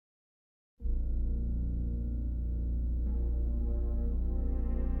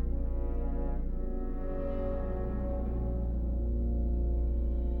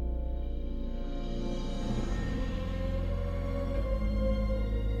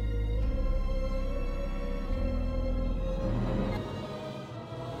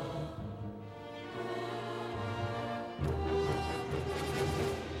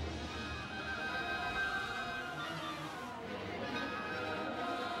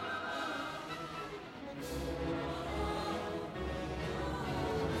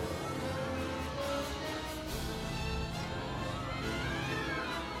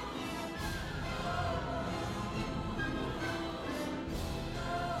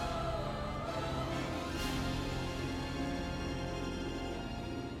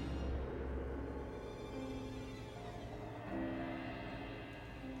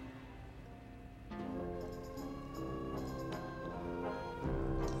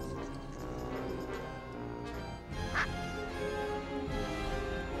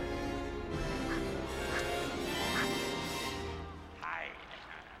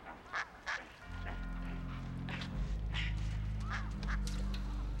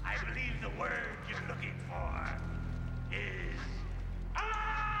the word you're looking for is...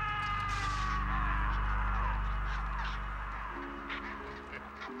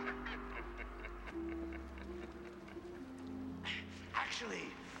 Actually,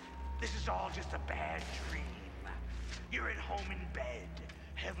 this is all just a bad dream. You're at home in bed,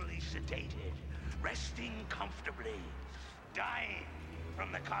 heavily sedated, resting comfortably, dying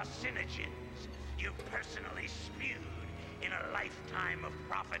from the carcinogens you've personally spewed in a lifetime of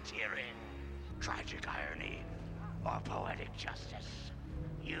profiteering, tragic irony, or poetic justice.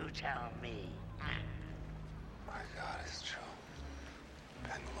 You tell me. My God, it's true.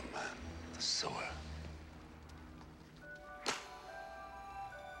 Pendulum Man, the sewer.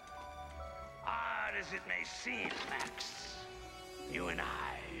 Odd as it may seem, Max, you and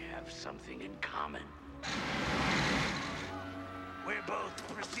I have something in common. We're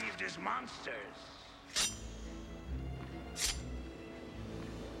both perceived as monsters.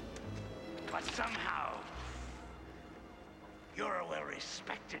 But somehow, you're a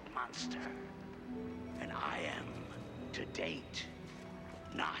well-respected monster. And I am, to date,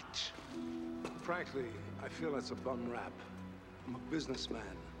 not. Frankly, I feel it's a bum rap. I'm a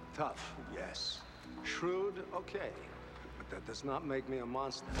businessman. Tough, yes. Shrewd, okay. But that does not make me a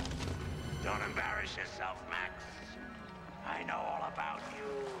monster. Don't embarrass yourself, Max. I know all about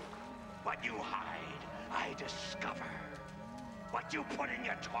you. What you hide, I discover. What you put in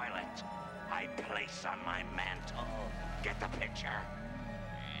your toilet, I place on my mantle. Get the picture?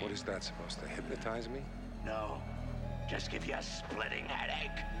 What is that supposed to hypnotize me? No. Just give you a splitting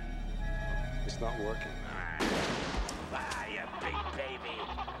headache. It's not working. You big baby.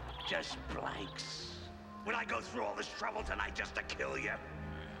 Just blanks. Will I go through all this trouble tonight just to kill you?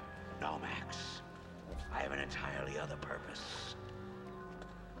 No, Max. I have an entirely other purpose.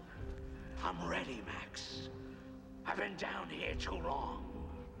 I'm ready, Max. I've been down here too long.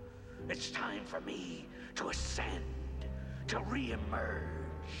 It's time for me to ascend, to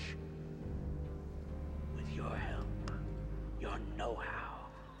re-emerge. With your help, your know-how,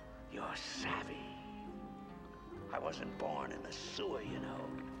 your savvy. I wasn't born in the sewer, you know.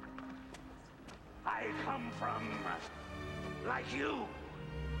 I come from, like you.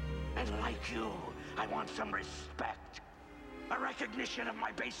 And like you, I want some respect. A recognition of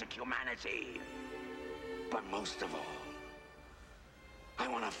my basic humanity. But most of all, I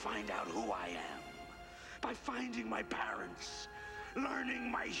want to find out who I am. By finding my parents,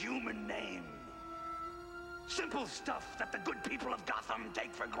 learning my human name. Simple stuff that the good people of Gotham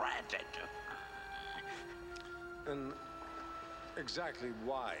take for granted. And exactly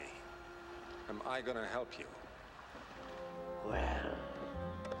why am I gonna help you? Well...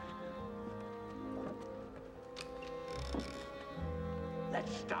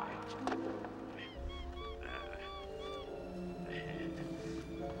 let's start.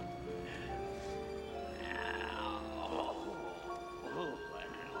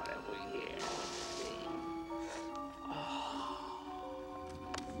 What have we here? Let's see.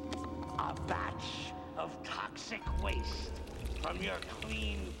 A batch of toxic waste from your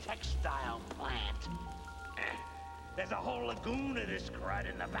clean textile plant. There's a whole lagoon of this crud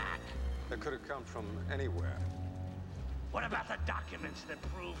in the back. That could have come from anywhere. What about the documents that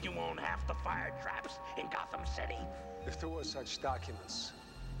prove you own half the fire traps in Gotham City? If there were such documents,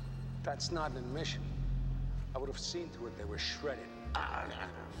 that's not an admission. I would have seen to it they were shredded.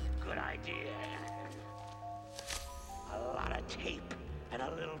 Good idea. A lot of tape and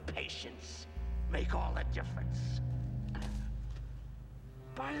a little patience make all the difference.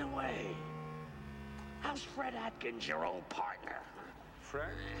 By the way, how's Fred Atkins, your old partner?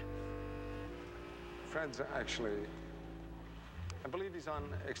 Fred? Fred's actually... I believe he's on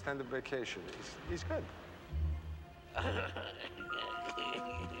extended vacation. He's good.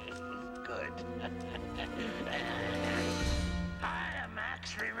 Good. Hi,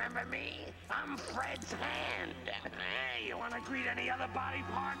 Max, remember me? I'm Fred's hand. Hey, you want to greet any other body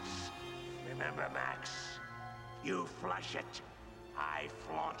parts? Remember, Max, you flush it, I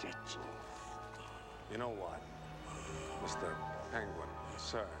flaunt it. You know what, Mr. Penguin,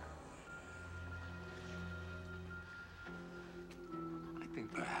 sir? I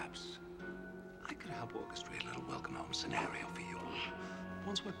think perhaps I could help orchestrate a little welcome home scenario for you.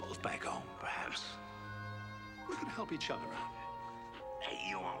 Once we're both back home, perhaps we could help each other out. Hey,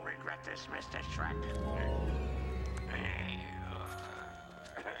 you won't regret this, Mr. Shreck.